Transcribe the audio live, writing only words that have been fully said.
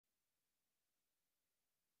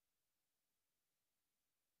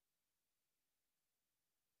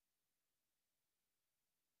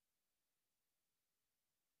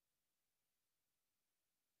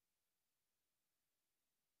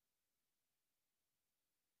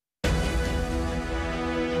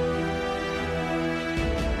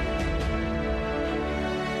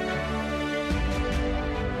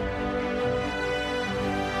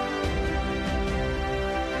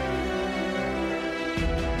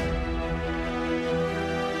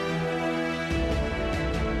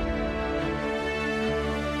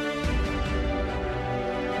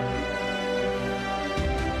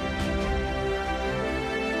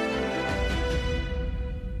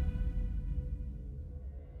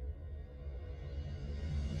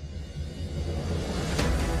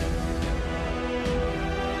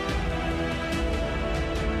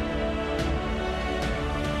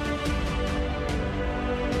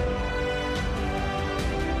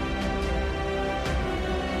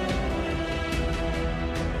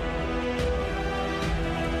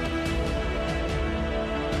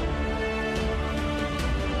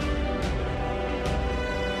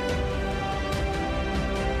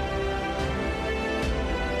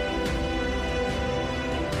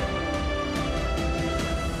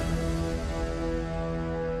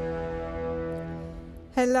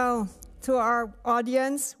Hello to our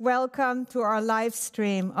audience. Welcome to our live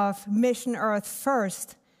stream of Mission Earth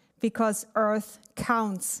First, because Earth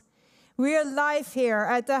counts. We are live here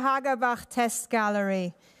at the HAGERBACH Test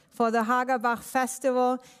Gallery for the HAGERBACH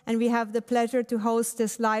Festival, and we have the pleasure to host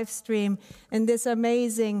this live stream in this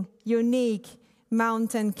amazing, unique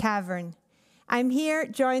mountain cavern. I'm here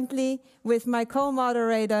jointly with my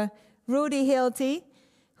co-moderator, Rudy Hilti,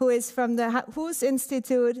 who is from the Hus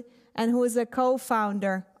Institute and who is a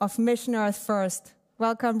co-founder of Mission Earth First.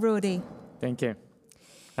 Welcome, Rudy. Thank you.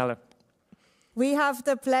 Hello. We have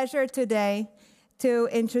the pleasure today to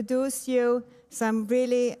introduce you some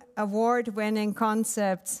really award-winning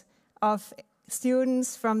concepts of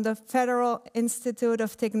students from the Federal Institute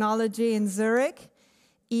of Technology in Zurich,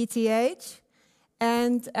 ETH.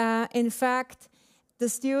 And in fact, the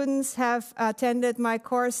students have attended my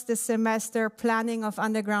course this semester, Planning of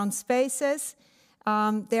Underground Spaces.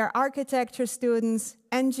 They're architecture students,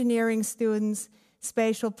 engineering students,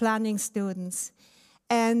 spatial planning students.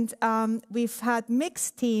 And we've had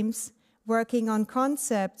mixed teams working on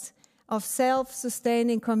concepts of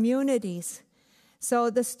self-sustaining communities.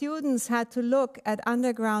 So the students had to look at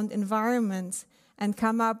underground environments and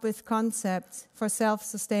come up with concepts for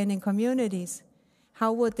self-sustaining communities.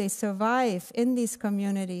 How would they survive in these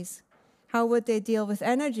communities? How would they deal with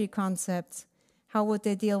energy concepts? How would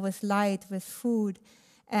they deal with light, with food,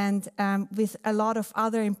 and with a lot of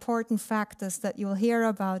other important factors that you'll hear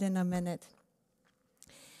about in a minute?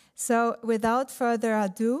 So without further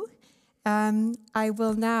ado, I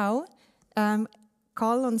will now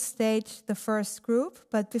call on stage the first group.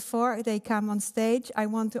 But before they come on stage, I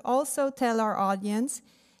want to also tell our audience,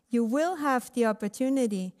 you will have the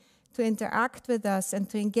opportunity to interact with us and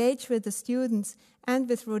to engage with the students and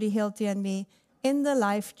with Rudy Hilti and me in the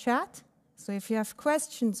live chat. So if you have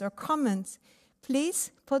questions or comments, please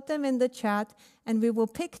put them in the chat and we will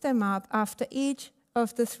pick them up after each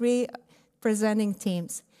of the three presenting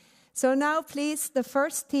teams. So now please, the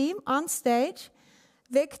first team on stage,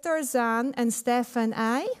 Victor Zahn and Stefan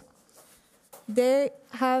I. They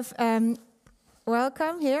have,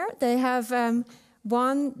 welcome here, they have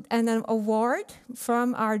won an award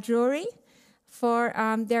from our jury for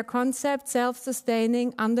their concept,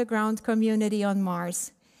 Self-Sustaining Underground Community on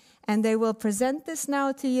Mars. And they will present this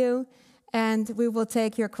now to you, and we will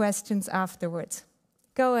take your questions afterwards.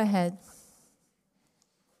 Go ahead.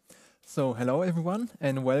 So, hello everyone,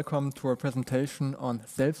 and welcome to our presentation on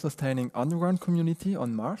self-sustaining underground community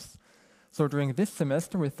on Mars. So, during this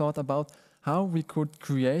semester, we thought about how we could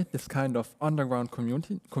create this kind of underground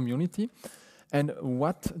community, and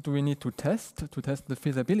what do we need to test the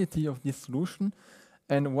feasibility of this solution,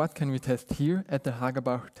 and what can we test here at the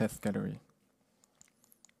HAGERBACH Test Gallery.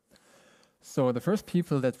 So the first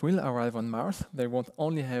people that will arrive on Mars, they won't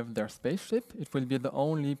only have their spaceship, it will be the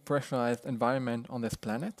only pressurized environment on this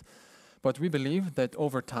planet. But we believe that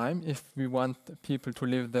over time, if we want people to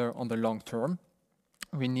live there on the long term,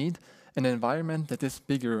 we need an environment that is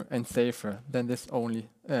bigger and safer than this only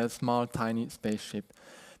small, tiny spaceship.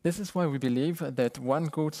 This is why we believe that one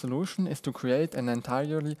good solution is to create an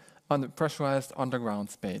entirely pressurized underground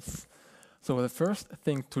space. So the first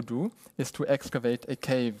thing to do is to excavate a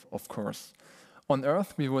cave, of course. On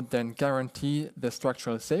Earth, we would then guarantee the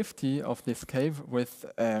structural safety of this cave with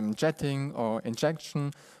jetting or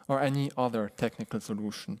injection or any other technical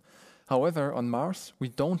solution. However, on Mars, we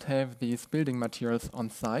don't have these building materials on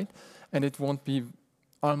site, and it won't be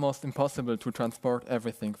almost impossible to transport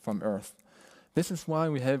everything from Earth. This is why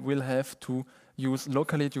we'll have to use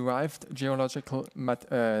locally derived geological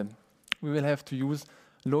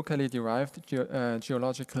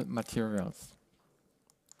geological materials.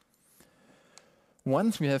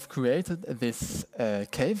 Once we have created this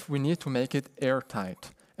cave, we need to make it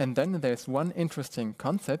airtight. And then there's one interesting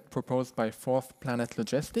concept proposed by Fourth Planet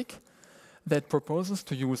Logistic that proposes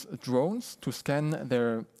to use drones to scan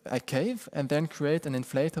a cave and then create an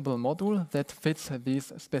inflatable module that fits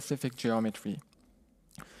this specific geometry.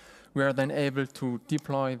 We are then able to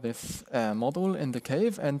deploy this module in the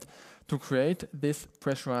cave and to create this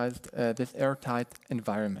pressurized, this airtight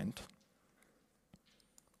environment.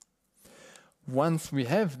 Once we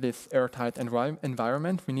have this airtight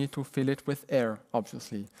environment, we need to fill it with air,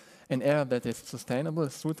 obviously. An air that is sustainable,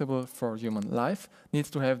 suitable for human life, needs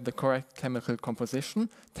to have the correct chemical composition,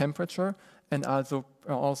 temperature, and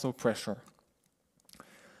also pressure.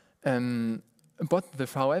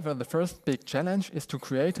 However, the first big challenge is to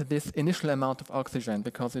create this initial amount of oxygen,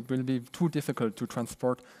 because it will be too difficult to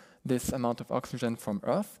transport this amount of oxygen from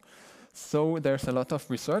Earth. So there's a lot of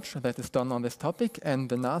research that is done on this topic, and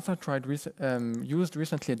the NASA used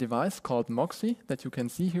recently a device called MOXIE that you can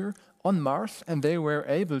see here on Mars, and they were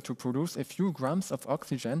able to produce a few grams of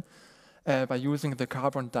oxygen by using the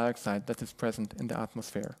carbon dioxide that is present in the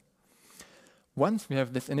atmosphere. Once we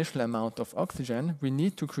have this initial amount of oxygen, we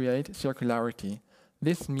need to create circularity.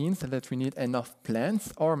 This means that we need enough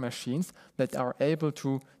plants or machines that are able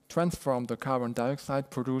to transform the carbon dioxide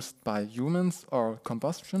produced by humans or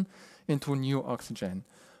combustion into new oxygen.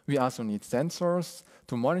 We also need sensors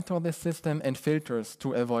to monitor this system and filters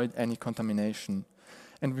to avoid any contamination.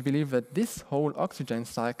 And we believe that this whole oxygen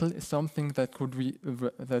cycle is something that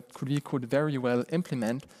we could very well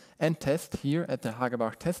implement and test here at the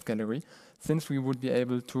Hagerbach Test Gallery, since we would be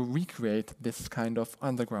able to recreate this kind of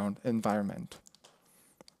underground environment.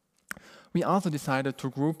 We also decided to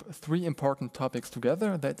group 3 important topics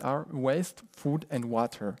together that are waste, food, and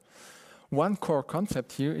water. One core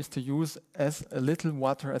concept here is to use as little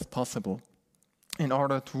water as possible in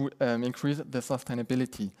order to increase the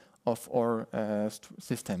sustainability of our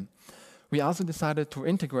system. We also decided to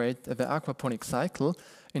integrate the aquaponic cycle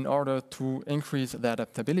in order to increase the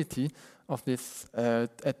adaptability of this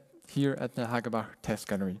here at the Hagerbach Test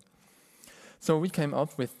Gallery. So we came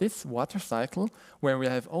up with this water cycle where we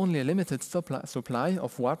have only a limited supply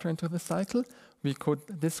of water into the cycle.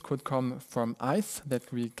 This could come from ice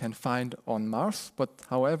that we can find on Mars, but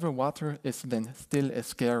however, water is then still a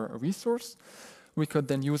scarce resource. We could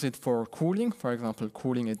then use it for cooling, for example,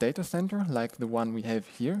 cooling a data center like the one we have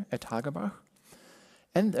here at Hagerbach.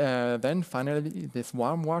 And then finally, this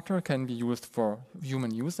warm water can be used for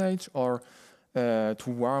human usage or to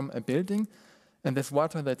warm a building. And this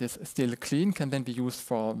water that is still clean can then be used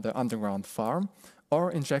for the underground farm or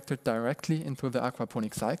injected directly into the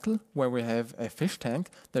aquaponic cycle, where we have a fish tank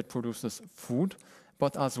that produces food,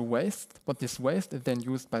 but also waste. But this waste is then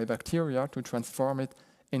used by bacteria to transform it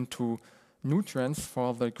into nutrients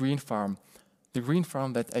for the green farm. The green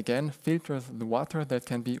farm that again filters the water that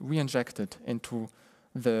can be re-injected into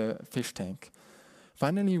the fish tank.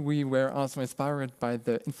 Finally, we were also inspired by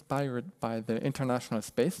the International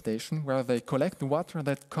Space Station, where they collect the water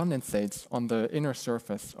that condensates on the inner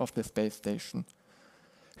surface of the space station.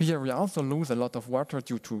 Here we also lose a lot of water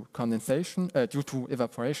due to condensation, due to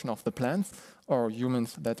evaporation of the plants or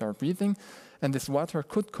humans that are breathing, and this water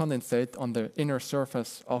could condensate on the inner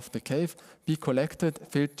surface of the cave, be collected,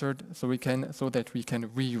 filtered, so that we can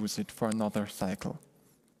reuse it for another cycle.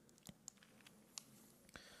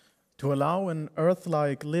 To allow an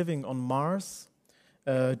Earth-like living on Mars,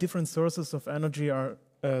 different sources of energy are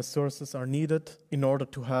needed in order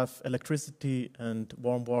to have electricity and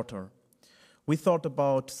warm water. We thought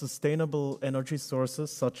about sustainable energy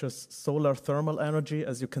sources such as solar thermal energy,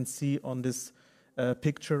 as you can see on this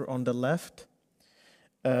picture on the left.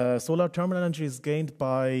 Solar thermal energy is gained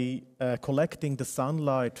by collecting the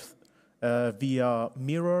sunlight via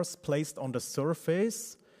mirrors placed on the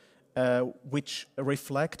surface, which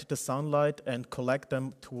reflect the sunlight and collect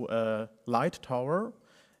them to a light tower.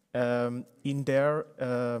 In there,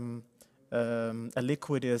 a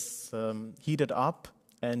liquid is heated up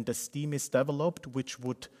and the steam is developed, which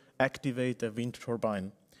would activate a wind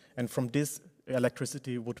turbine. And from this,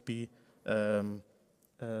 electricity would be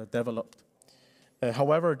developed.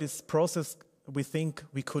 However, this process, we think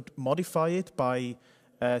we could modify it by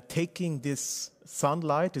taking this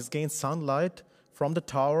sunlight, this gained sunlight, from the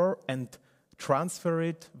tower and transfer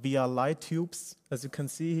it via light tubes, as you can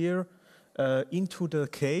see here, into the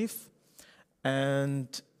cave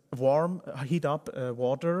and heat up a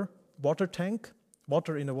water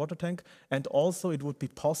in a water tank. And also it would be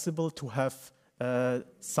possible to have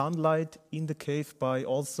sunlight in the cave by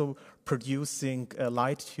also producing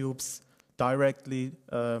light tubes directly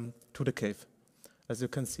to the cave, as you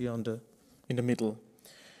can see in the middle.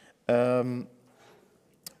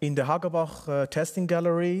 In the Hagerbach testing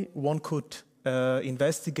gallery, one could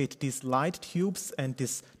investigate these light tubes and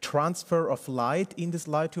this transfer of light in this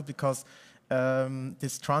light tube, because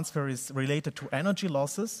this transfer is related to energy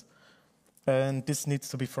losses, and this needs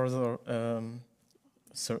to be further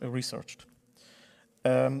researched.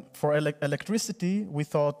 For electricity, we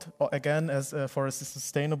thought, again, as for a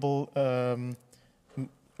sustainable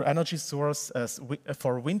energy source as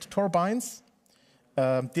for wind turbines.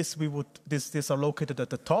 These are located at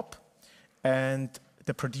the top, and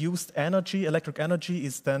the produced energy, electric energy,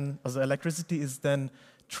 is then, as electricity is then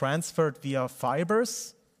transferred via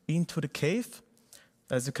fibers into the cave,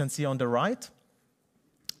 as you can see on the right.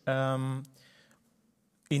 In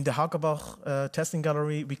the Hagerbach testing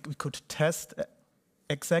gallery, we could test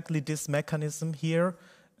exactly this mechanism here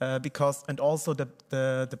because, and also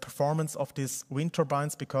the performance of these wind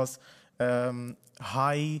turbines, because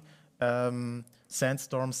high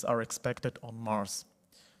sandstorms are expected on Mars.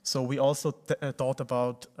 So we also thought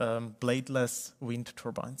about bladeless wind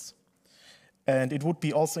turbines. And it would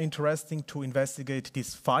be also interesting to investigate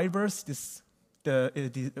these fibers,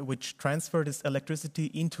 which transfer this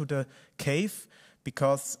electricity into the cave,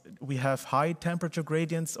 because we have high temperature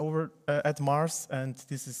gradients over at Mars, and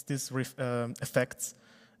this affects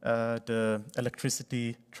the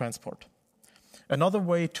electricity transport. Another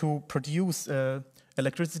way to produce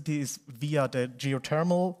electricity is via the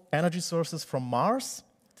geothermal energy sources from Mars.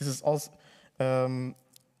 This is also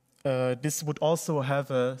this would also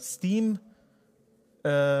have a steam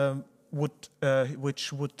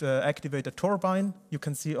which would activate a turbine. You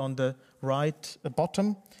can see on the right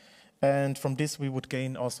bottom, and from this we would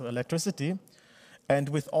gain also electricity. And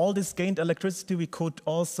with all this gained electricity, we could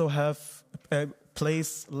also have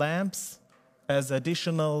place lamps as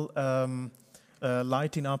additional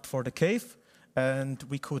lighting up for the cave, and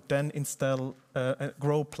we could then install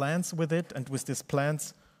grow plants with it, and with these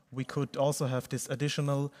plants we could also have this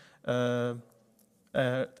additional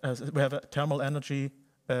we have a thermal energy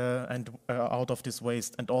and out of this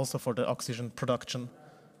waste, and also for the oxygen production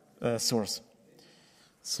source.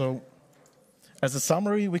 So as a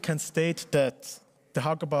summary, we can state that the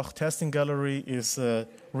Hagerbach Testing Gallery is a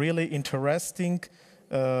really interesting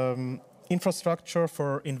infrastructure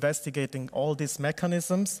for investigating all these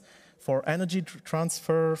mechanisms for energy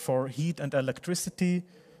transfer, for heat and electricity,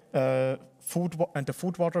 food and the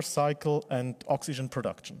food water cycle, and oxygen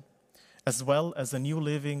production, as well as a new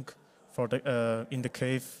living for the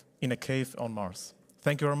in a cave on Mars.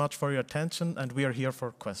 Thank you very much for your attention, and we are here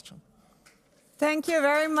for questions. Thank you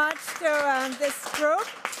very much to this group.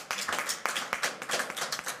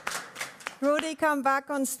 Rudy, come back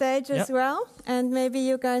on stage as well, and maybe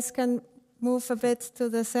you guys can move a bit to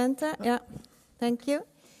the center. Yeah, thank you.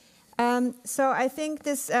 So I think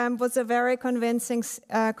this was a very convincing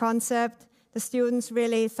concept. The students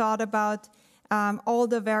really thought about all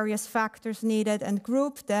the various factors needed and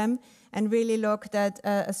grouped them, and really looked at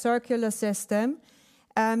a circular system.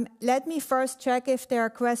 Let me first check if there are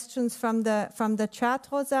questions from the chat,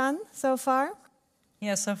 Rosanne, so far.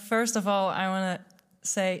 Yeah, so first of all, I want to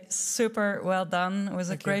say super well done. It was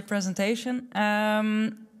a great presentation.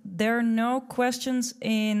 There are no questions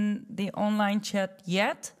in the online chat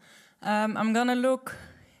yet. I'm going to look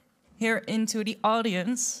here into the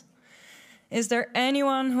audience. Is there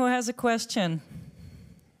anyone who has a question?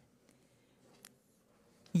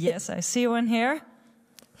 Yes, I see one here.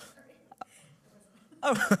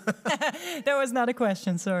 Oh, that was not a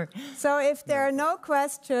question, sorry. So if there are no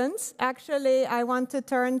questions, actually I want to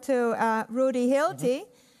turn to Rudy Hilti.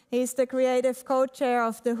 He's the creative co-chair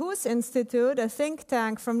of the HUS Institute, a think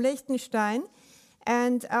tank from Liechtenstein.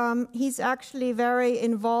 And he's actually very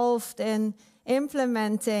involved in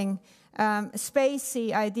implementing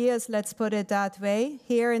spacey ideas, let's put it that way,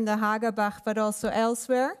 here in the Hagerbach, but also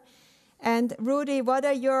elsewhere. And Rudy, what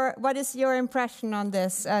is your impression on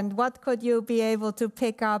this, and what could you be able to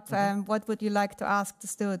pick up, and what would you like to ask the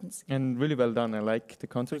students? And really well done. I like the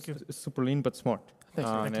concept. It's super lean but smart. Thank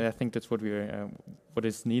you. And I think that's what what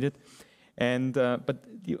is needed. And but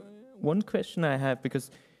the one question I have,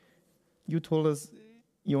 because you told us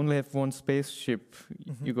you only have one spaceship.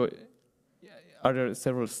 You go. Are there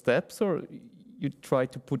several steps, or you try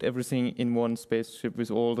to put everything in one spaceship with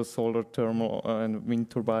all the solar, thermal, and wind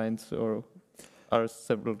turbines, or are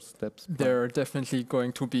several steps? There are definitely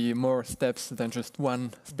going to be more steps than just one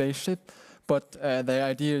spaceship, but the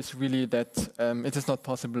idea is really that it is not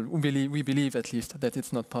possible. We believe at least that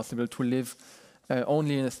it's not possible to live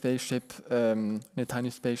only in a spaceship, in a tiny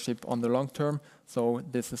spaceship on the long term. So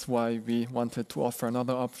this is why we wanted to offer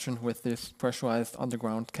another option with this pressurized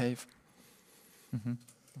underground cave.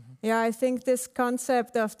 Yeah, I think this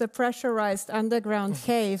concept of the pressurized underground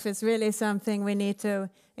cave is really something we need to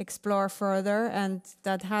explore further, and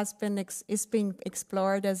that has been is being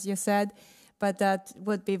explored, as you said, but that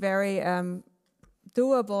would be very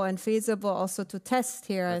doable and feasible also to test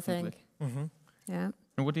here. Definitely. I think. Yeah.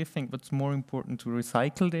 And what do you think? What's more important, to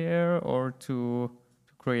recycle the air or to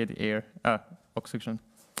create air, oxygen?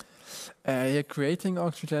 Creating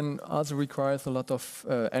oxygen also requires a lot of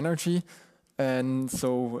energy. And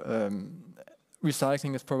so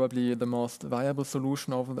recycling is probably the most viable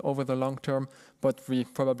solution over the long term, but we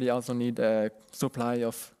probably also need a supply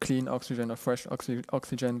of clean oxygen or fresh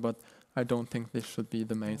oxygen, but I don't think this should be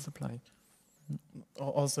the main supply.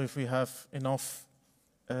 Also, if we have enough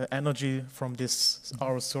energy from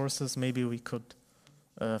our sources, maybe we could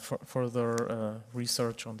further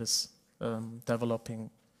research on this,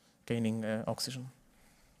 developing gaining oxygen.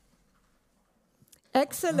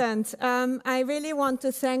 Excellent. I really want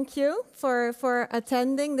to thank you for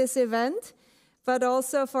attending this event, but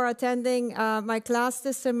also for attending my class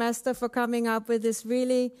this semester, for coming up with this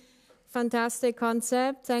really fantastic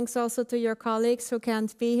concept. Thanks also to your colleagues who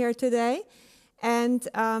can't be here today. And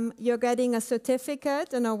you're getting a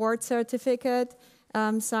certificate, an award certificate,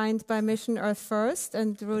 signed by Mission Earth First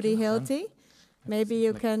and Rudy Hilti. Maybe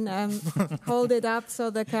you can hold it up so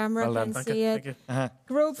the camera can see it.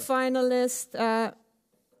 Group finalist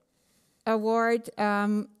award,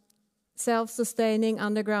 self-sustaining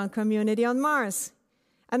underground community on Mars.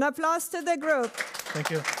 An applause to the group.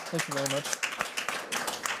 Thank you. Thank you very much.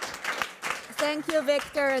 Thank you,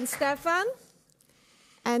 Victor and Stefan.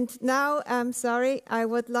 And now, I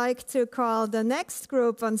would like to call the next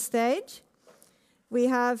group on stage. We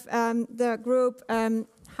have the group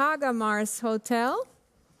HAGERBACH Hotel.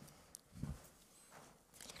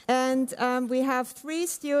 And we have 3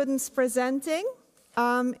 students presenting.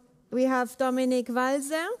 We have Dominique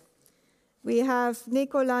Walser, we have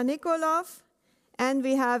Nikola Nikolov, and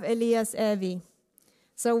we have Elias Evi.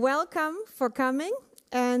 So welcome for coming,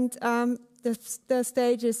 and the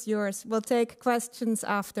stage is yours. We'll take questions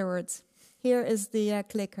afterwards. Here is the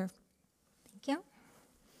clicker. Thank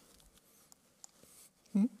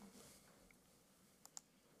you.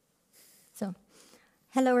 So,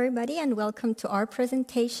 hello everybody, and welcome to our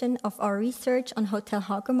presentation of our research on Hotel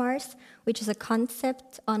HAGERBACH, which is a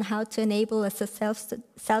concept on how to enable a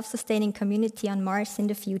self-sustaining community on Mars in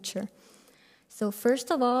the future. So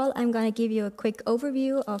first of all, I'm going to give you a quick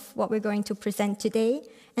overview of what we're going to present today,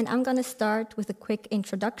 and I'm going to start with a quick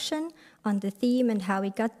introduction on the theme and how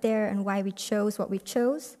we got there and why we chose what we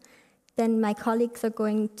chose. Then my colleagues are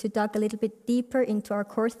going to dive a little bit deeper into our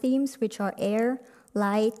core themes, which are air,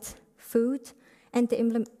 light, food, and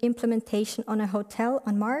the implementation on a hotel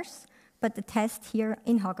on Mars, but the test here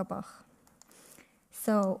in HAGERBACH.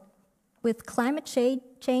 So, with climate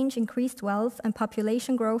change, increased wealth, and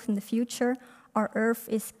population growth in the future, our Earth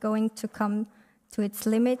is going to come to its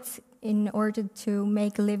limits in order to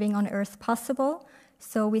make living on Earth possible.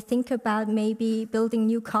 So we think about maybe building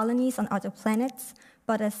new colonies on other planets,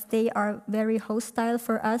 but as they are very hostile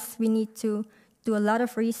for us, we need to do a lot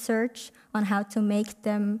of research on how to make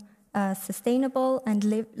them sustainable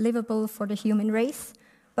and livable for the human race.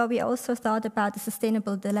 But we also thought about the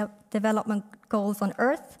sustainable development goals on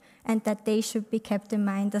Earth and that they should be kept in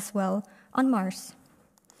mind as well on Mars.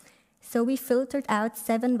 So we filtered out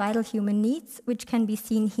 7 vital human needs, which can be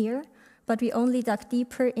seen here, but we only dug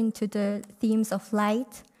deeper into the themes of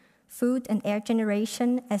light, food, and air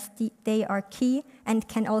generation, as they are key and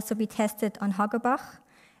can also be tested on HAGERBACH.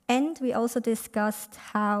 And we also discussed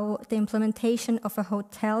how the implementation of a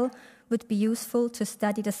hotel would be useful to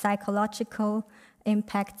study the psychological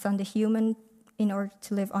impacts on the human in order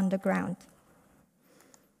to live underground.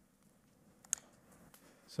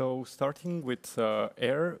 So starting with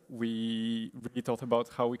air, we really thought about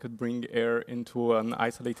how we could bring air into an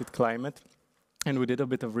isolated climate. And we did a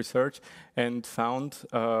bit of research and found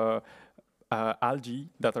algae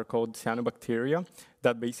that are called cyanobacteria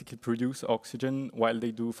that basically produce oxygen while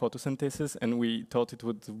they do photosynthesis, and we thought it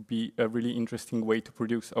would be a really interesting way to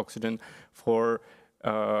produce oxygen for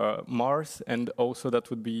Mars, and also that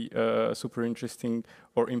would be a super interesting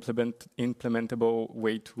or implementable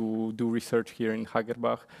way to do research here in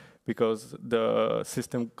HAGERBACH, because the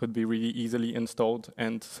system could be really easily installed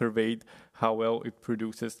and surveyed how well it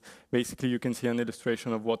produces. Basically, you can see an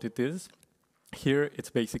illustration of what it is. Here, it's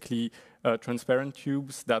basically transparent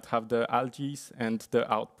tubes that have the algae, and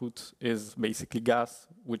the output is basically gas,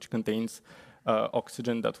 which contains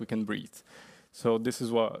oxygen that we can breathe. So this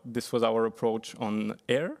was our approach on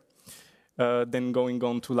air. Then going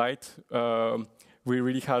on to light, we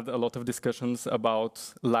really had a lot of discussions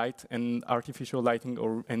about light and artificial lighting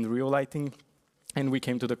and real lighting, and we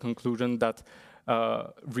came to the conclusion that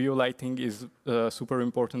real lighting is super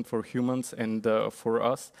important for humans and for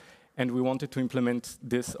us. And we wanted to implement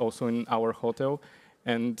this also in our hotel.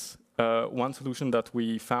 And one solution that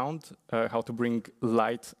we found, how to bring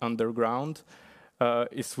light underground,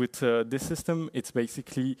 is with this system. It's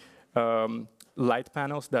basically light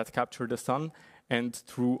panels that capture the sun and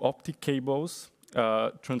through optic cables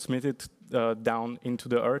transmit it down into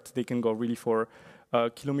the earth. They can go really for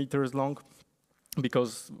kilometers long,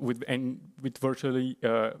 because with virtually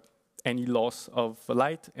any loss of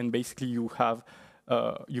light, and basically you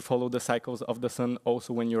follow the cycles of the sun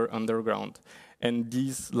also when you're underground. And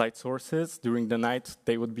these light sources, during the night,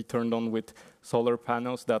 they would be turned on with solar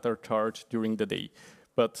panels that are charged during the day.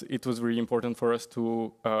 But it was really important for us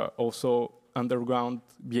to also underground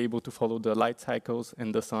be able to follow the light cycles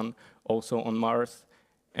and the sun also on Mars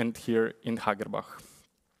and here in Hagerbach.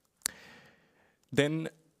 Then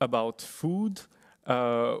about food,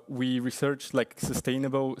 we researched like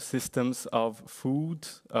sustainable systems of food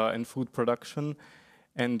and food production.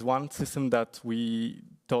 And one system that we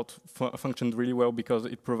thought functioned really well because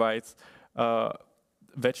it provides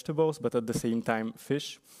vegetables, but at the same time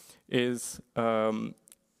fish, is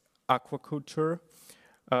aquaculture.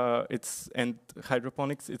 And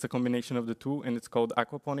hydroponics. It's a combination of the two, and it's called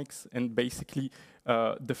aquaponics. And basically,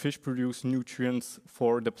 the fish produce nutrients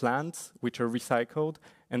for the plants, which are recycled,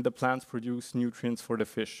 and the plants produce nutrients for the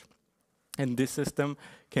fish. And this system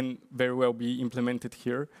can very well be implemented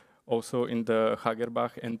here, also in the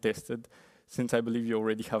Hagerbach, and tested, since I believe you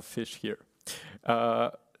already have fish here.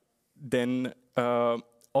 Then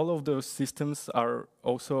all of those systems are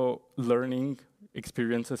also learning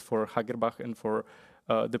experiences for Hagerbach and for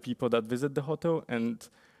the people that visit the hotel, and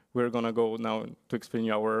we're gonna go now to explain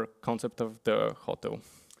you our concept of the hotel.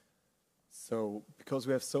 So, because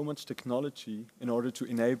we have so much technology in order to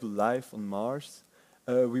enable life on Mars,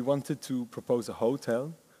 we wanted to propose a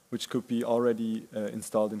hotel which could be already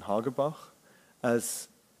installed in Hagerbach as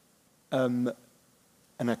an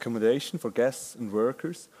accommodation for guests and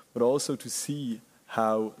workers, but also to see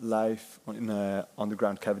how life in an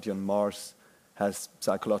underground cavity on Mars has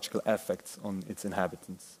psychological effects on its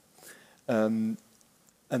inhabitants. We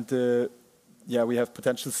have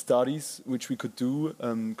potential studies which we could do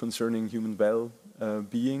concerning human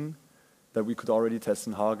well-being that we could already test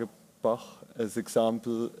in Hagerbach. As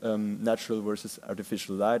example, natural versus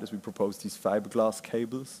artificial light, as we propose these fiberglass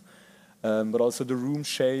cables, but also the room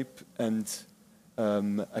shape and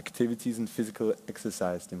activities and physical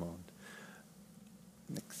exercise demand.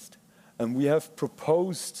 Next. And we have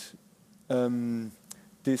proposed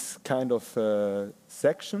this kind of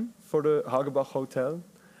section for the Hagerbach Hotel,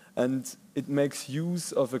 and it makes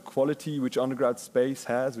use of a quality which underground space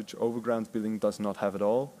has, which overground building does not have at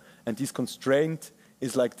all. And this constraint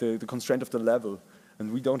is like the constraint of the level.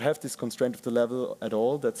 And we don't have this constraint of the level at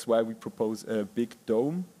all. That's why we propose a big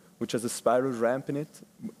dome, which has a spiral ramp in it,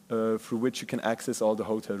 through which you can access all the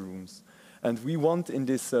hotel rooms. And we want in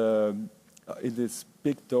this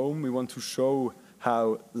big dome, we want to show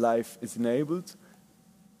how life is enabled,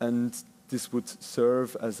 and this would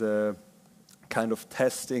serve as a kind of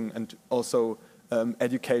testing and also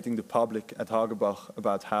educating the public at Hagerbach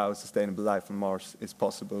about how sustainable life on Mars is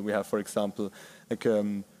possible. We have, for example, like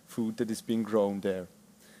food that is being grown there.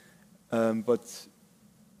 But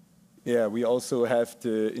yeah, we also have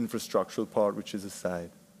the infrastructural part, which is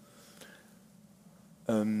aside.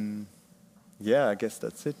 Yeah, I guess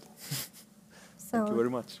that's it. Thank you very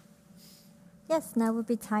much. Yes, now would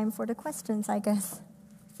be time for the questions, I guess.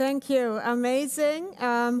 Thank you. Amazing.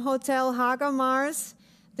 Hotel Hagermars.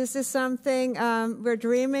 This is something we're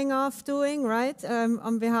dreaming of doing, right?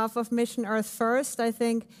 On behalf of Mission Earth First, I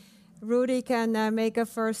think Rudy can make a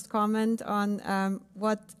first comment on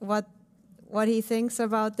what he thinks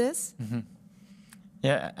about this. Mm-hmm.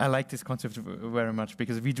 Yeah, I like this concept very much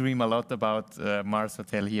because we dream a lot about Mars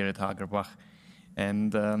Hotel here at Hagerbach.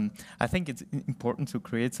 And I think it's important to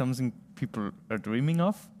create something people are dreaming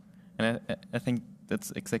of. And I think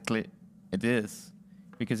that's exactly it is.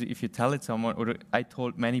 Because if you tell it someone, or I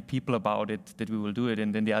told many people about it, that we will do it,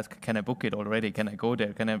 and then they ask, can I book it already? Can I go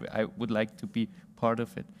there? I would like to be part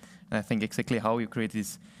of it. And I think exactly how you create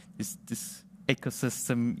this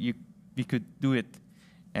ecosystem, we could do it.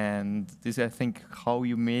 And this, I think, how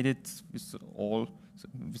you made it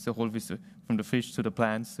from the fish to the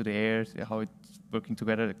plants to the air, how it's working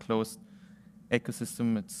together, a closed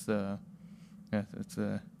ecosystem. It's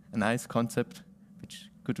a nice concept which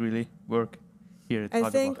could really work here at Hagerbach. I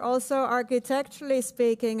think also architecturally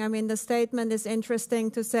speaking, I mean, the statement is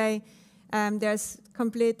interesting to say there's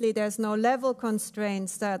no level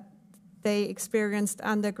constraints that they experienced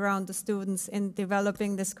underground, the students, in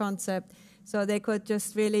developing this concept. So they could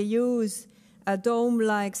just really use a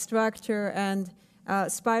dome-like structure and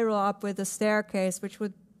spiral up with a staircase, which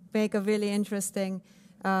would make a really interesting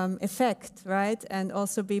effect, right? And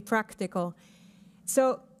also be practical.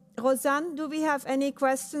 So, Rosanne, do we have any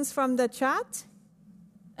questions from the chat?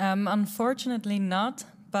 Unfortunately not,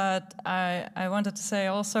 but I wanted to say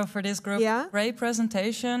also for this group, great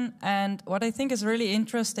presentation. And what I think is really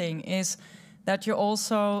interesting is that you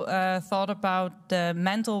also thought about the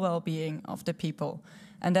mental well-being of the people.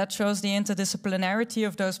 And that shows the interdisciplinarity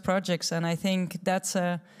of those projects. And I think that's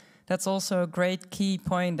also a great key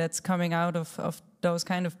point that's coming out of those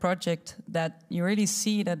kind of projects, that you really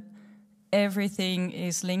see that everything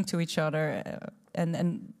is linked to each other.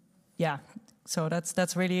 So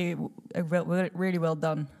that's really really well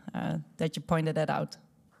done that you pointed that out.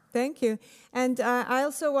 Thank you. And I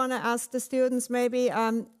also want to ask the students maybe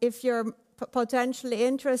if you're potentially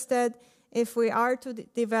interested, if we are to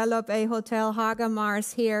develop a Hotel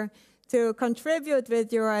HAGERBACH here, to contribute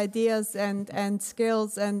with your ideas and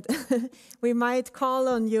skills, and we might call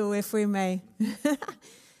on you if we may.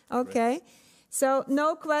 Okay. So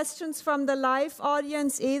no questions from the live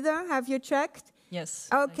audience either. Have you checked? Yes.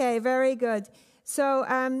 Okay, very good. So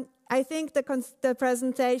I think the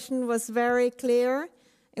presentation was very clear.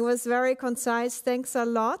 It was very concise. Thanks a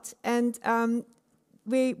lot. And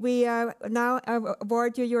we now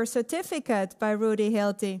award you your certificate by Rudy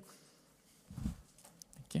Hilti.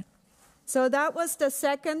 Thank you. So that was the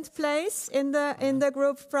second place in the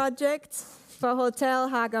group project for Hotel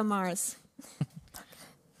HAGERBACH.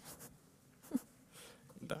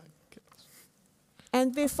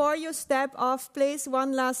 And before you step off, please,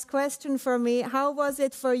 one last question for me. How was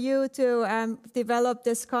it for you to develop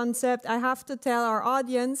this concept? I have to tell our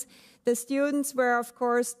audience, the students were, of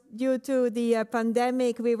course, due to the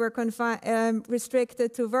pandemic, we were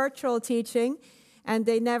restricted to virtual teaching, and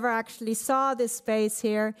they never actually saw this space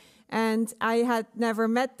here. And I had never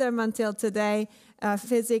met them until today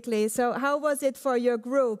physically. So how was it for your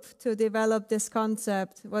group to develop this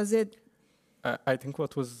concept? Was it... I think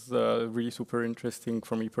what was really super interesting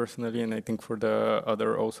for me personally, and I think for the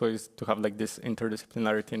other also, is to have like this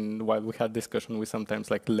interdisciplinarity. And while we had discussion, we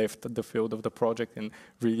sometimes like left the field of the project and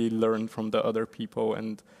really learned from the other people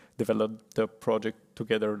and developed the project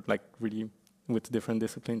together, like really with different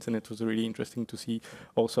disciplines. And it was really interesting to see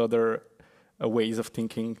also other ways of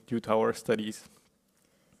thinking due to our studies.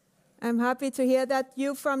 I'm happy to hear that.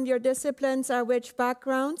 You from your disciplines are which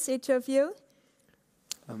backgrounds, each of you?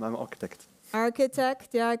 I'm an architect. Architect,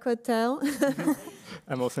 yeah, I could tell.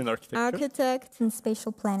 I'm also an architect. Architect. And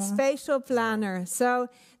spatial planning. Spatial planner. So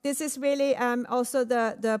this is really also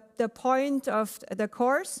the point of the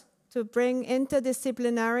course, to bring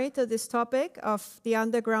interdisciplinary to this topic of the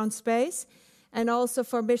underground space. And also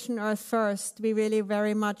for Mission Earth First, we really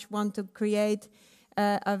very much want to create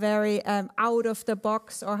a very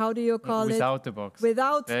out-of-the-box, or how do you call it? Without the box.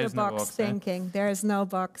 Without There the is no box box, thinking. There is no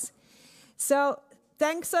box. So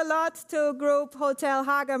thanks a lot to Group Hotel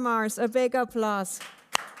HAGERBACH. A big applause.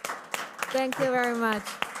 Thank you very much.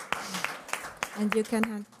 And you can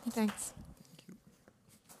have, thanks.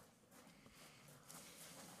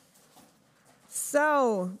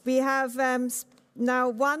 So we have now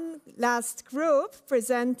one last group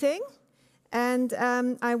presenting, and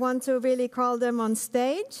I want to really call them on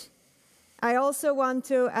stage. I also want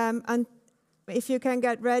to, if you can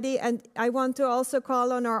get ready, and I want to also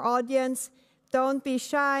call on our audience. Don't be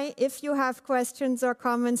shy. If you have questions or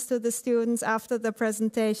comments to the students after the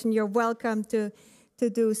presentation, you're welcome to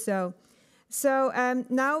do so. So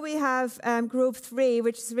now we have Group 3,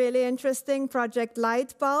 which is really interesting, Project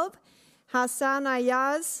Lightbulb. Hassan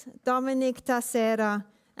Ayaz, Dominic Tassera,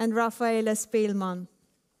 and Raffaele Spielmann.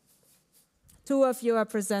 Two of you are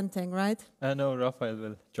presenting, right? No, Raphael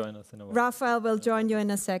will join us in a while. Raphael will join you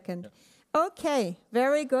in a second. Yeah. Okay,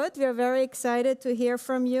 very good. We are very excited to hear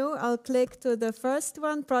from you. I'll click to the first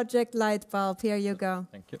one, Project Lightbulb. Here you go.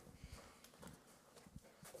 Thank you.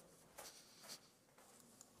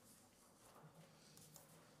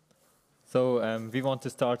 So we want to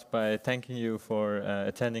start by thanking you for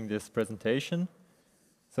attending this presentation.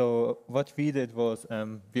 So what we did was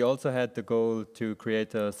we also had the goal to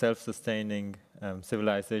create a self-sustaining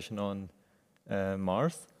civilization on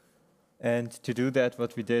Mars. And to do that,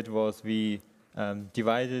 what we did was we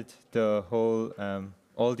divided the whole,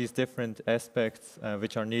 all these different aspects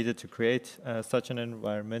which are needed to create such an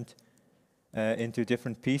environment into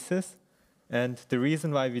different pieces. And the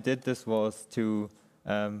reason why we did this was to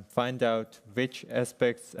find out which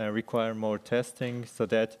aspects require more testing, so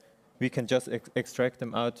that we can just extract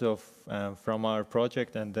them out of from our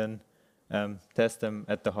project and then test them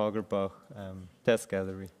at the HAGERBACH test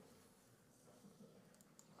gallery.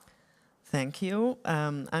 Thank you.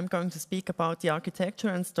 I'm going to speak about the architecture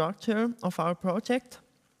and structure of our project.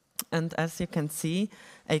 And as you can see,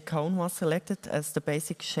 a cone was selected as the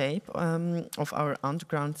basic shape of our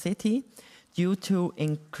underground city due to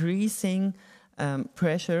increasing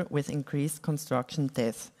pressure with increased construction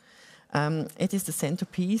depth. It is the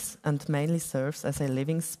centerpiece and mainly serves as a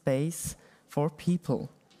living space for people.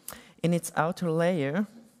 In its outer layer,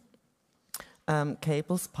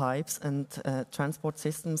 cables, pipes, and transport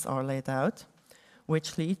systems are laid out,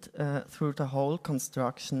 which lead through the whole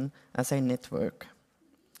construction as a network.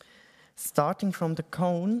 Starting from the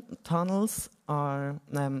cone, tunnels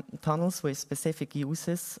with specific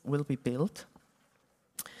uses will be built.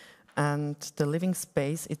 and the living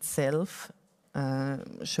space itself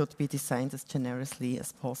should be designed as generously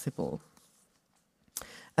as possible.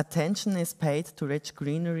 Attention is paid to rich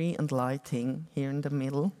greenery and lighting here in the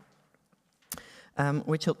middle,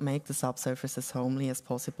 which should make the subsurface as homely as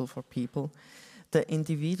possible for people. The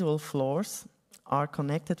individual floors are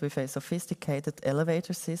connected with a sophisticated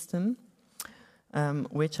elevator system,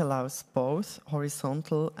 which allows both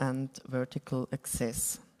horizontal and vertical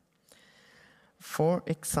access. For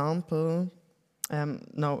example,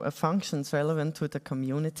 functions relevant to the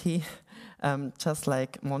community, just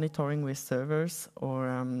like monitoring with servers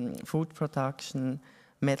or food production,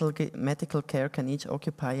 medical care can each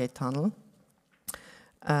occupy a tunnel.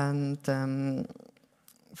 And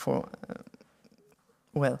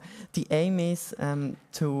the aim is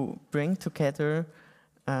to bring together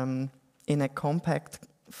in a compact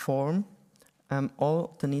form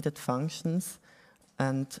all the needed functions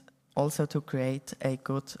and also to create a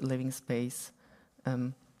good living space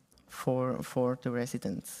for the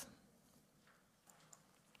residents.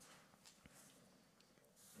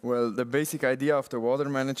 Well, the basic idea of the water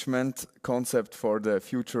management concept for the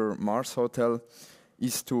future Mars Hotel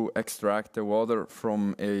is to extract the water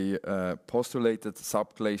from a postulated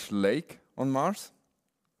subglacial lake on Mars.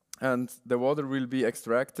 And the water will be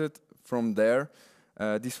extracted from there.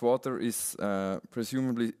 This water is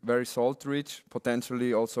presumably very salt-rich,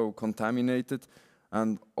 potentially also contaminated,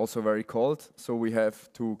 and also very cold. So we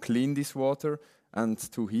have to clean this water and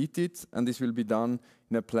to heat it. And this will be done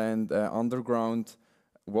in a planned underground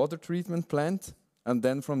water treatment plant. And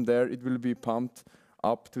then from there, it will be pumped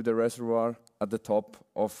up to the reservoir at the top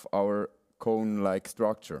of our cone-like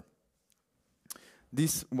structure.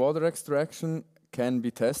 This water extraction can be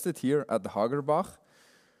tested here at the HAGERBACH.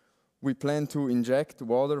 We plan to inject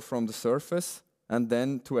water from the surface and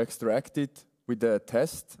then to extract it with a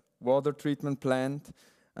test water treatment plant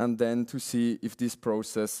and then to see if this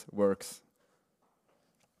process works.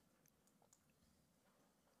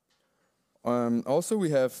 Also, we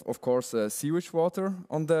have, of course, sewage water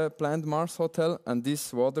on the planned Mars Hotel, and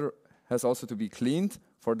this water has also to be cleaned.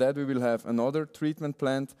 For that, we will have another treatment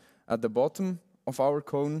plant at the bottom of our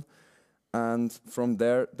cone, and from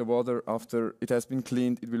there, the water, after it has been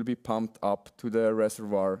cleaned, it will be pumped up to the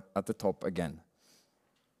reservoir at the top again.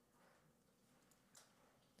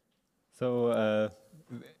 So,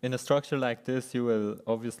 in a structure like this, you will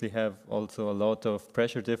obviously have also a lot of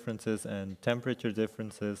pressure differences and temperature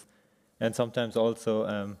differences, and sometimes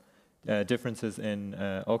also differences in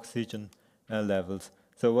oxygen levels.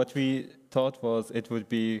 So what we thought was it would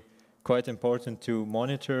be quite important to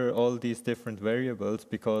monitor all these different variables,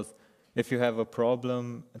 because if you have a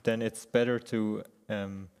problem, then it's better to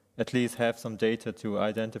at least have some data to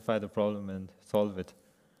identify the problem and solve it.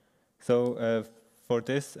 So for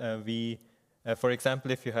this, for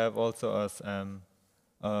example, if you have also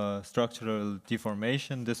a structural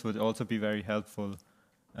deformation, this would also be very helpful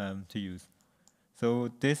to use. So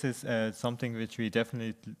this is something which we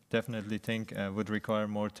definitely think would require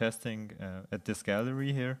more testing at this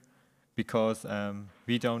gallery here, because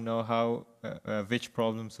we don't know how which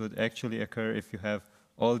problems would actually occur if you have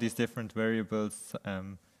all these different variables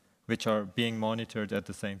which are being monitored at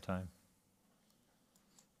the same time.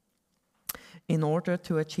 In order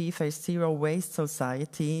to achieve a zero-waste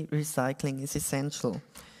society, recycling is essential.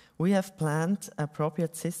 We have planned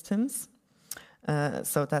appropriate systems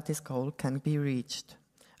so that this goal can be reached.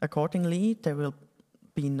 Accordingly, there will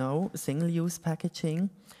be no single-use packaging.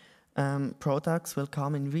 Products will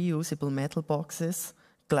come in reusable metal boxes,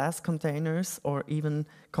 glass containers, or even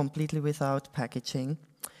completely without packaging.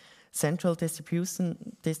 Central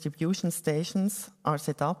distribution stations are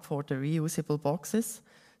set up for the reusable boxes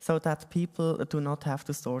so that people do not have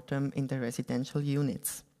to store them in their residential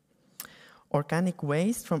units. Organic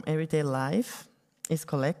waste from everyday life is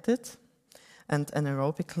collected and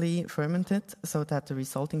anaerobically fermented so that the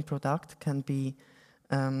resulting product can be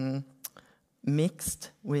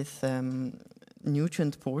mixed with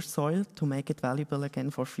nutrient-poor soil to make it valuable again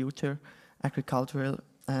for future agricultural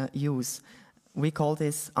use. We call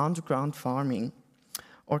this underground farming.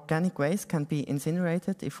 Organic waste can be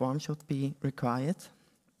incinerated if one should be required.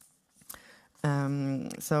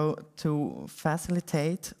 So to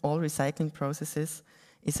facilitate all recycling processes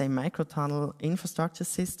is a microtunnel infrastructure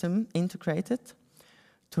system integrated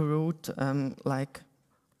to route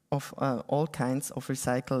all kinds of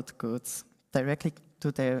recycled goods directly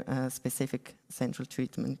to their specific central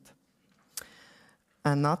treatment.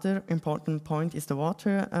 Another important point is the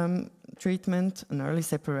water treatment, an early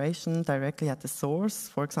separation directly at the source,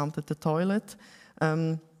 for example, the toilet,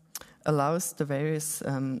 allows the various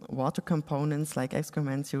water components like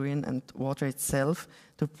excrement, urine, and water itself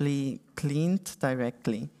to be cleaned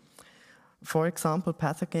directly. For example,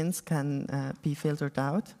 pathogens can be filtered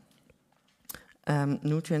out,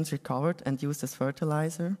 nutrients recovered and used as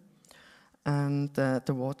fertilizer, and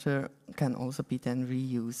the water can also be then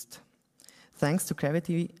reused. Thanks to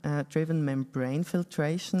gravity-driven membrane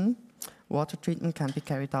filtration, water treatment can be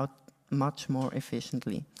carried out much more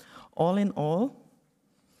efficiently. All in all,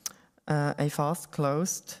 a fast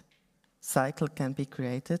closed cycle can be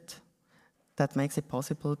created that makes it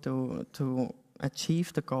possible to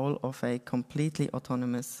achieve the goal of a completely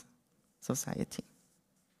autonomous society.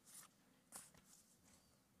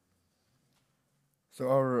 So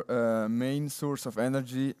our main source of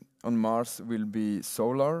energy on Mars will be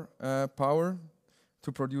solar power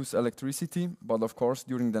to produce electricity, but of course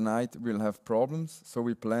during the night we'll have problems, so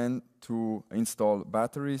we plan to install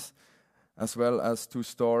batteries as well as to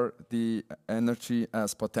store the energy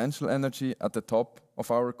as potential energy at the top of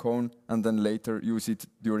our cone and then later use it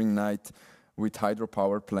during night with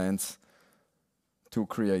hydropower plants to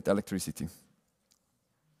create electricity.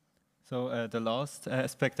 So the last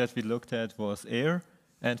aspect that we looked at was air,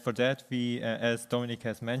 and for that we, as Dominic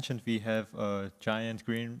has mentioned, we have a giant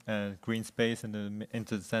green space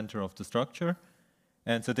into the center of the structure,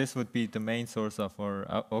 and so this would be the main source of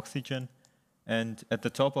our oxygen. And at the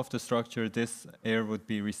top of the structure, this air would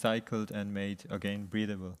be recycled and made again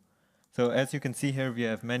breathable. So as you can see here, we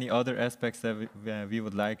have many other aspects that we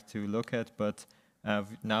would like to look at, but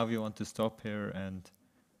now we want to stop here, and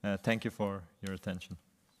thank you for your attention.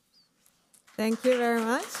 Thank you very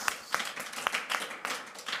much.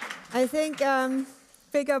 I think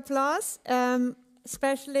big applause,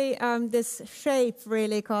 especially this shape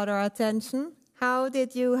really caught our attention. How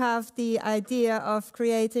did you have the idea of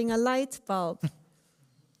creating a light bulb?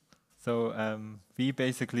 So we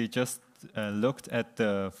basically just looked at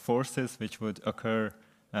the forces which would occur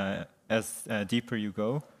as deeper you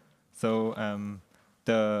go. So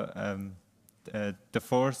the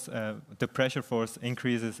pressure force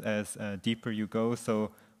increases as deeper you go.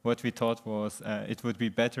 So what we thought was it would be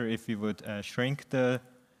better if we would shrink the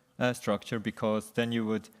structure, because then you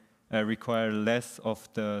would require less of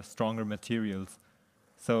the stronger materials.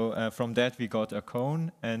 So from that we got a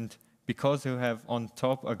cone, and because you have on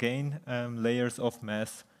top again layers of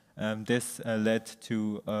mass, this led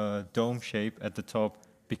to a dome shape at the top,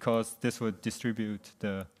 because this would distribute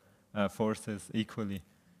the forces equally.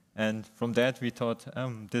 And from that we thought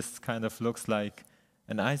this kind of looks like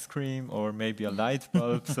an ice cream or maybe a light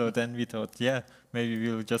bulb. So then we thought, yeah, maybe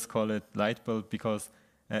we'll just call it light bulb, because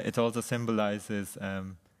it also symbolizes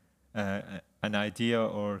an idea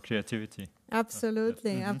or creativity.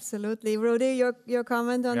 Absolutely, absolutely. Rudy, your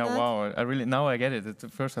comment on that? Yeah, wow, now I get it.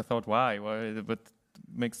 At first I thought, why? But it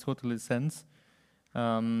makes totally sense.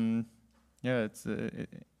 Yeah,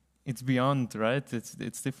 it's beyond, right?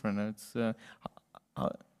 It's different. It's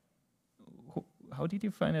how did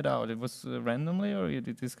you find it out? It was randomly, or you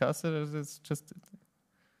did discuss it, or it's just,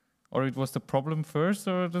 or it was the problem first,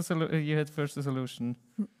 or you had first the solution?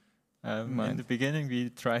 In the beginning, we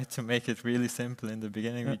tried to make it really simple. In the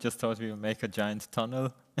beginning, we just thought we would make a giant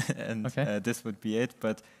tunnel, and this would be it.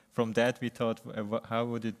 But from that, we thought, how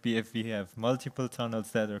would it be if we have multiple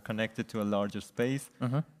tunnels that are connected to a larger space?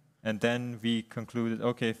 And then we concluded,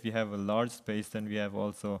 okay, if we have a large space, then we have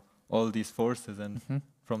also all these forces, and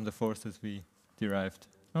from the forces we derived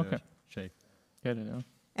the shape. Get it, yeah.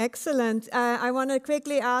 Excellent. I want to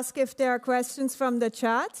quickly ask if there are questions from the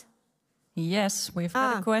chat. Yes, we've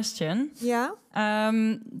got a question. Yeah.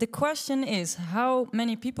 The question is, how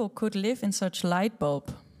many people could live in such light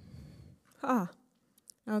bulb?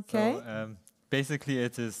 Okay. So, basically,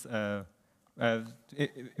 it is.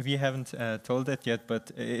 We haven't told that yet,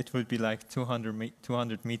 but it would be like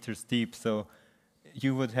 200 meters deep. So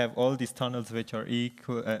you would have all these tunnels which are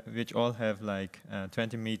equal, which all have like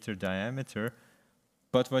 20-meter diameter.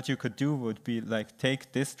 But what you could do would be like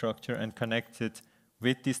take this structure and connect it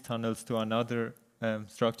with these tunnels to another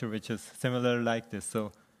structure which is similar like this.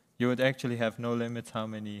 So you would actually have no limits how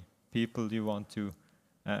many people you want to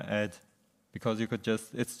add, because you could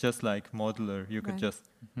just, it's just like modular, you could just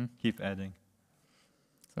keep adding.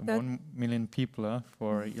 So 1 million people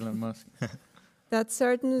for Elon Musk. That's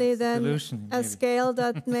certainly then solution, a scale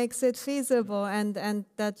that makes it feasible, and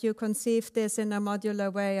that you conceive this in a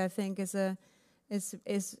modular way, I think is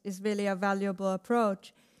really a valuable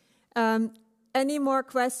approach. Any more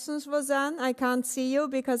questions, Roseanne? I can't see you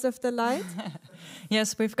because of the light.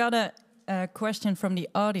 Yes, we've got a question from the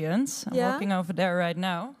audience. I'm walking over there right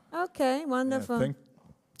now. Okay, wonderful. Do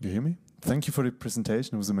you hear me? Thank you for the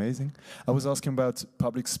presentation. It was amazing. I was asking about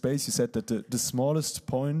public space. You said that the smallest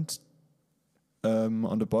point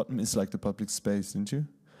on the bottom is like the public space, didn't you?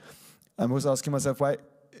 I was asking myself why.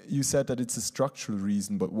 You said that it's a structural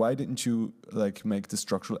reason, but why didn't you like make the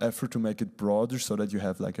structural effort to make it broader so that you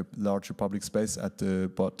have like a larger public space at the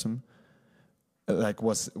bottom? Like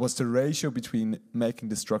was the ratio between making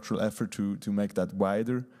the structural effort to make that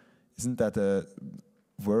wider, isn't that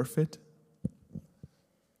worth it?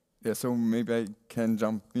 Yeah, so maybe I can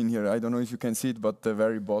jump in here. I don't know if you can see it, but the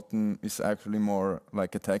very bottom is actually more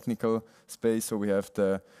like a technical space. So we have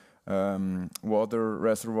the water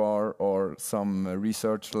reservoir or some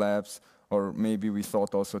research labs, or maybe we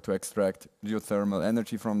thought also to extract geothermal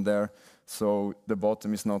energy from there. So the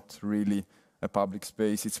bottom is not really a public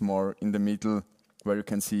space, it's more in the middle where you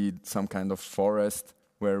can see some kind of forest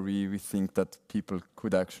where we think that people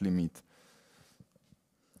could actually meet.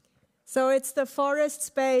 So it's the forest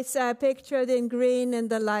space pictured in green in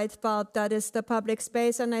the light bulb that is the public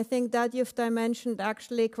space, and I think that you've dimensioned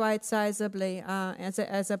actually quite sizably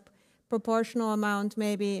as a proportional amount,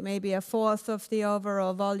 maybe a fourth of the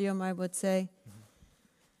overall volume, I would say.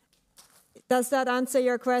 Does that answer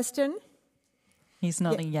your question? He's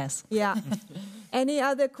nodding yes. Yeah. Any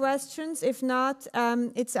other questions? If not,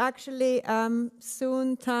 it's actually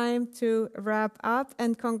soon time to wrap up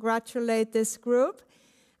and congratulate this group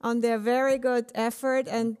on their very good effort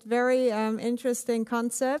and very interesting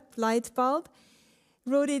concept, light bulb.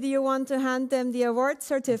 Rudy, do you want to hand them the award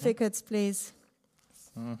certificates, please?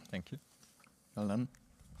 Thank you. Well done.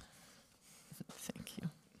 Thank you.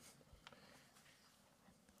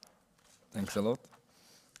 Thanks a lot.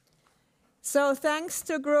 So thanks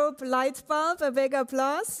to group light bulb, a big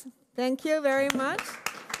applause. Thank you very much.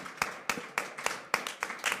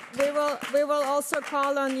 We will also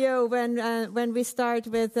call on you when we start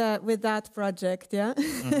with that project. Yeah.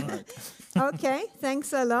 Okay.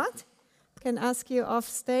 Thanks a lot. Can ask you off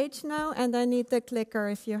stage now, and I need the clicker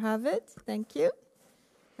if you have it. Thank you.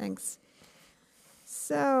 Thanks.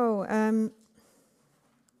 So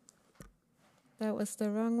that was the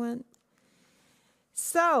wrong one.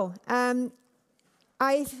 So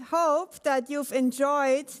I hope that you've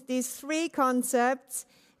enjoyed these 3 concepts.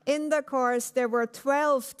 In the course, there were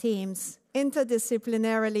 12 teams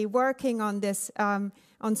interdisciplinarily working on this, on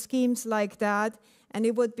schemes like that. And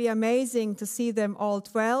it would be amazing to see them all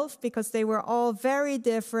 12 because they were all very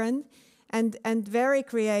different and very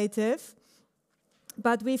creative.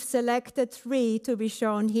 But we've selected 3 to be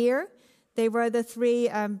shown here. They were the 3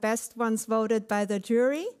 best ones voted by the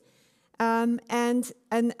jury. And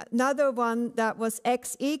another one that was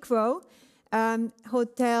ex equo,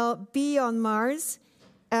 Hotel B on Mars,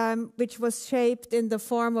 which was shaped in the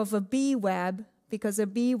form of a bee web, because a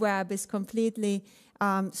bee web is completely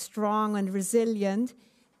strong and resilient.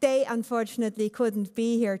 They unfortunately couldn't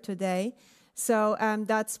be here today. So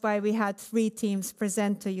that's why we had 3 teams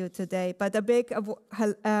present to you today. But a big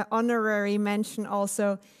honorary mention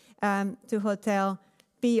also to Hotel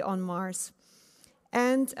B on Mars.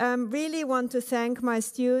 And really want to thank my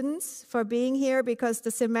students for being here because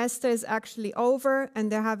the semester is actually over and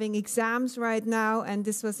they're having exams right now. And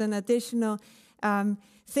this was an additional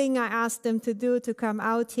thing I asked them to do, to come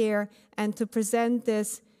out here and to present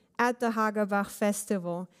this at the Hagerbach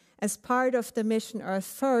Festival as part of the Mission Earth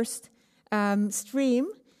First stream.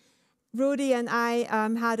 Rudy and I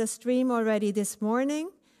had a stream already this morning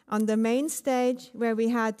on the main stage where we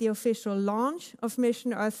had the official launch of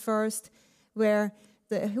Mission Earth First, where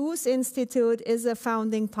the WHO's Institute is a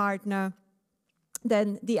founding partner.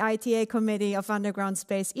 Then the ITA Committee of Underground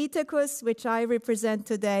Space, ITACUS, which I represent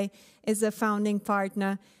today, is a founding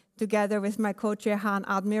partner, together with my co-chair, Han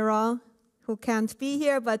Admiral, who can't be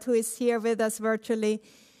here, but who is here with us virtually.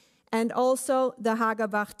 And also the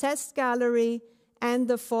Hagerbach Test Gallery, and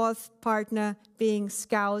the 4th partner being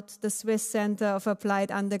Scout, the Swiss Center of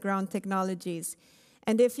Applied Underground Technologies.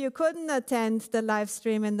 And if you couldn't attend the live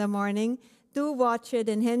stream in the morning, do watch it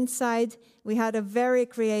in hindsight. We had a very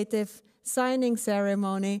creative signing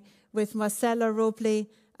ceremony with Marcella Rupli,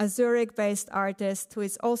 a Zurich-based artist who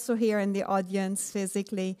is also here in the audience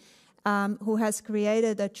physically, who has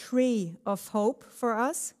created a tree of hope for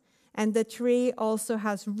us. And the tree also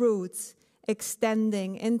has roots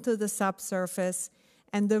extending into the subsurface,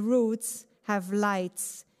 and the roots have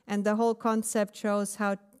lights. And the whole concept shows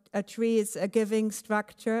how a tree is a giving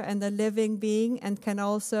structure and a living being and can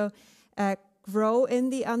also grow in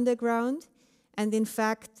the underground. And in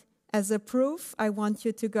fact, as a proof, I want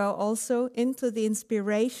you to go also into the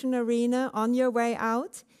inspiration arena on your way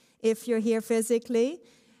out, if you're here physically,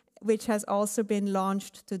 which has also been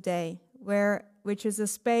launched today, which is a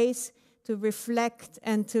space to reflect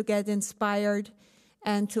and to get inspired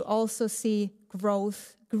and to also see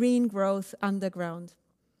growth, green growth underground.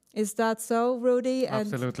 Is that so, Rudy?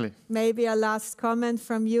 Absolutely. And maybe a last comment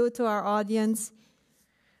from you to our audience.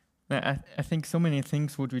 I think so many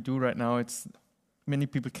things what we do right now, it's many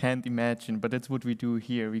people can't imagine, but that's what we do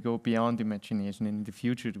here. We go beyond imagination. In the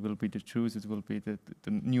future, it will be the truth. It will be the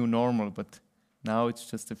new normal. But now it's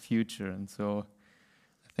just the future, and so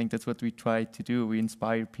I think that's what we try to do. We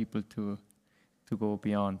inspire people to go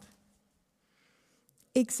beyond.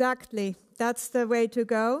 Exactly. That's the way to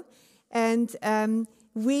go. And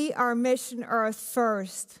we are Mission Earth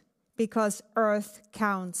first, because Earth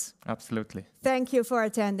counts. Absolutely. Thank you for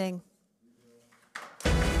attending.